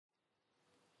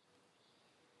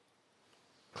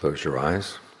Close your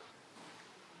eyes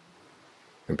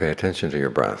and pay attention to your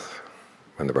breath.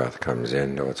 When the breath comes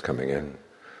in, know it's coming in.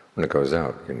 When it goes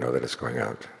out, you know that it's going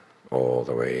out. All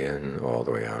the way in, all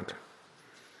the way out.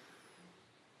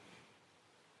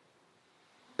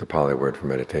 The Pali word for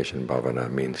meditation,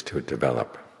 bhavana, means to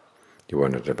develop. You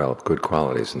want to develop good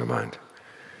qualities in the mind.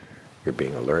 You're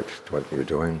being alert to what you're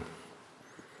doing.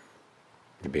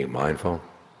 You're being mindful.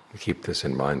 You keep this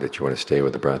in mind that you want to stay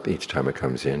with the breath each time it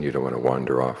comes in. You don't want to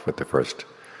wander off with the first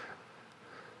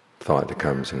thought that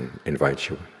comes and invites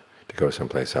you to go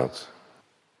someplace else.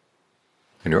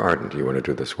 And you're ardent. You want to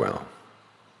do this well.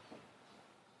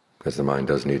 Because the mind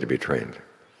does need to be trained.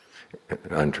 An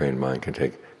untrained mind can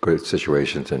take good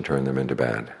situations and turn them into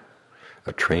bad.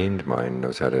 A trained mind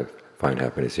knows how to find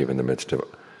happiness even in the midst of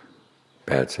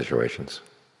bad situations.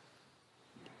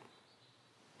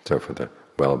 So for the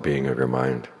well-being of your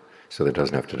mind, so that it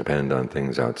doesn't have to depend on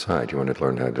things outside, you want to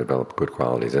learn how to develop good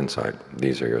qualities inside.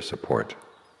 These are your support.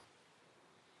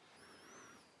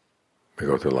 We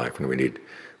go through life and we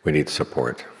need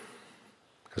support,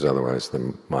 because otherwise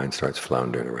the mind starts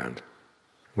floundering around.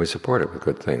 We support it with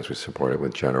good things. We support it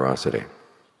with generosity,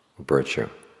 with virtue,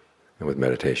 and with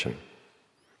meditation.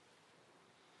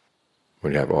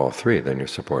 When you have all three, then your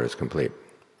support is complete.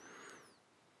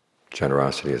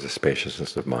 Generosity is a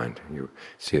spaciousness of mind. You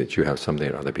see that you have something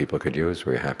that other people could use,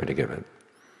 where you're happy to give it.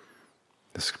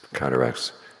 This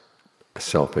counteracts a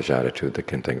selfish attitude that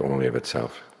can think only of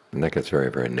itself, and that gets very,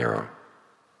 very narrow.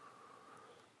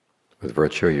 With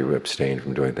virtue, you abstain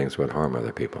from doing things that would harm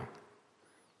other people.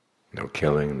 No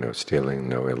killing, no stealing,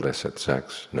 no illicit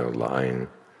sex, no lying,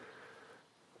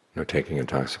 no taking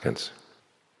intoxicants.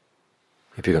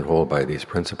 If you can hold by these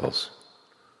principles,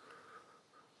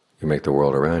 you make the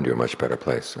world around you a much better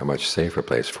place, a much safer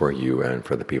place for you and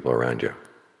for the people around you.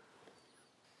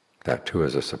 That too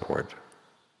is a support.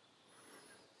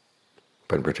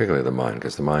 But particularly the mind,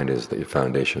 because the mind is the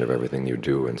foundation of everything you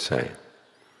do and say.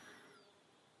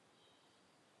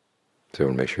 So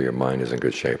make sure your mind is in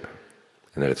good shape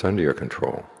and that it's under your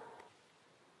control.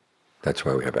 That's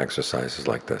why we have exercises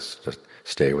like this. Just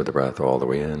stay with the breath all the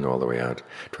way in, all the way out.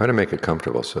 Try to make it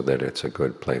comfortable so that it's a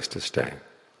good place to stay.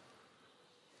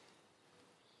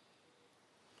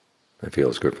 It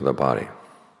feels good for the body.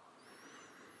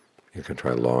 You can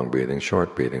try long breathing,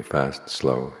 short breathing, fast,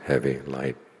 slow, heavy,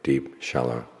 light, deep,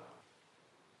 shallow.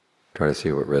 Try to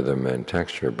see what rhythm and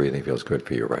texture of breathing feels good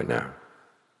for you right now.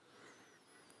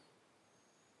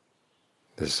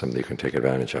 This is something you can take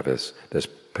advantage of. There's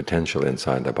potential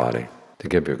inside the body to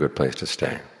give you a good place to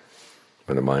stay.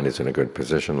 When the mind is in a good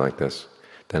position like this,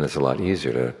 then it's a lot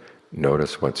easier to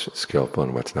notice what's skillful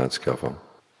and what's not skillful,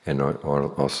 and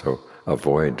also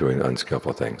avoid doing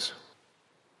unskillful things.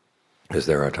 Because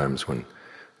there are times when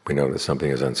we know that something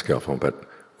is unskillful, but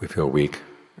we feel weak,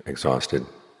 exhausted,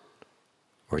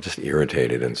 or just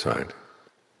irritated inside.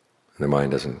 And the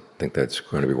mind doesn't think that it's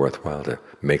going to be worthwhile to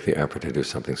make the effort to do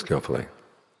something skillfully.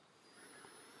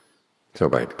 So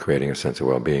by creating a sense of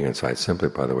well-being inside simply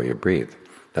by the way you breathe,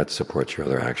 that supports your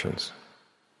other actions.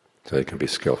 So it can be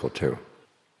skillful too.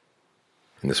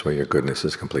 In this way your goodness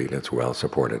is complete and it's well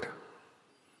supported.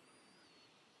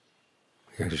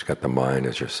 You've just got the mind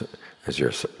as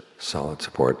your solid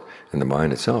support, and the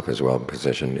mind itself is well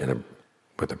positioned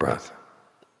with the breath.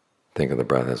 Think of the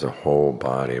breath as a whole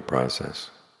body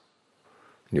process.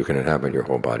 You can inhabit your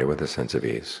whole body with a sense of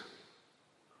ease.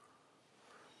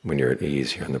 When you're at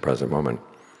ease here in the present moment,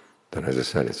 then as I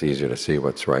said, it's easier to see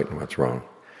what's right and what's wrong,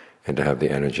 and to have the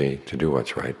energy to do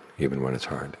what's right, even when it's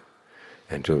hard,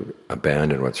 and to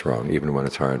abandon what's wrong, even when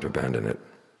it's hard to abandon it.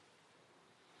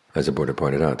 As the Buddha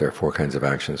pointed out, there are four kinds of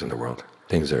actions in the world.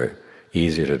 Things that are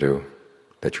easy to do,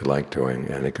 that you like doing,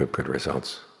 and they give good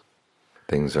results.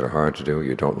 Things that are hard to do,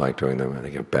 you don't like doing them, and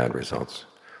they give bad results.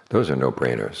 Those are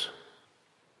no-brainers.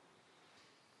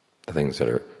 The things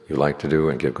that you like to do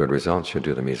and give good results, you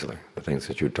do them easily. The things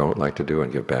that you don't like to do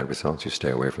and give bad results, you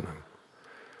stay away from them.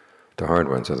 The hard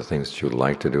ones are the things that you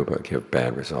like to do but give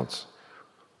bad results,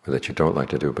 or that you don't like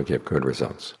to do but give good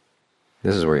results.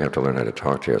 This is where you have to learn how to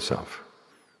talk to yourself,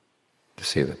 to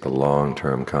see that the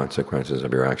long-term consequences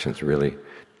of your actions really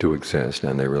do exist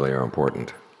and they really are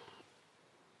important.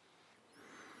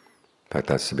 In fact,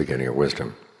 that's the beginning of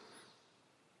wisdom.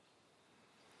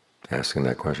 Asking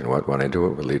that question, what when I do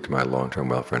it would lead to my long-term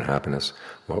welfare and happiness?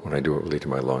 What when I do it would lead to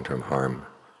my long-term harm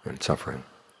and suffering?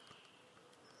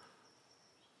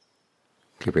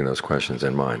 Keeping those questions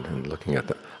in mind and looking at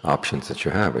the options that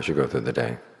you have as you go through the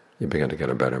day, you begin to get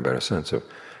a better and better sense of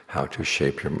how to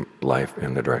shape your life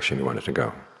in the direction you want it to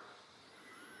go.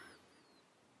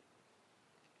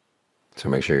 So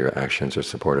make sure your actions are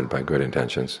supported by good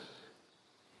intentions,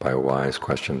 by wise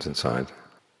questions inside,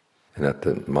 and that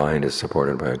the mind is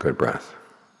supported by a good breath.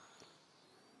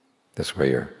 This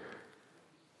way your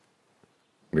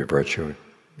virtue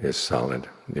is solid,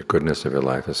 the goodness of your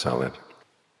life is solid.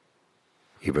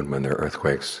 Even when there are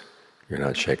earthquakes, you're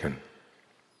not shaken.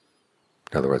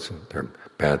 In other words, there are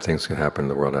bad things can happen in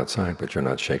the world outside, but you're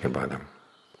not shaken by them.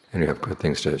 And you have good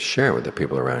things to share with the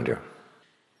people around you.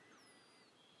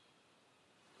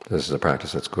 This is a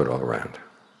practice that's good all around.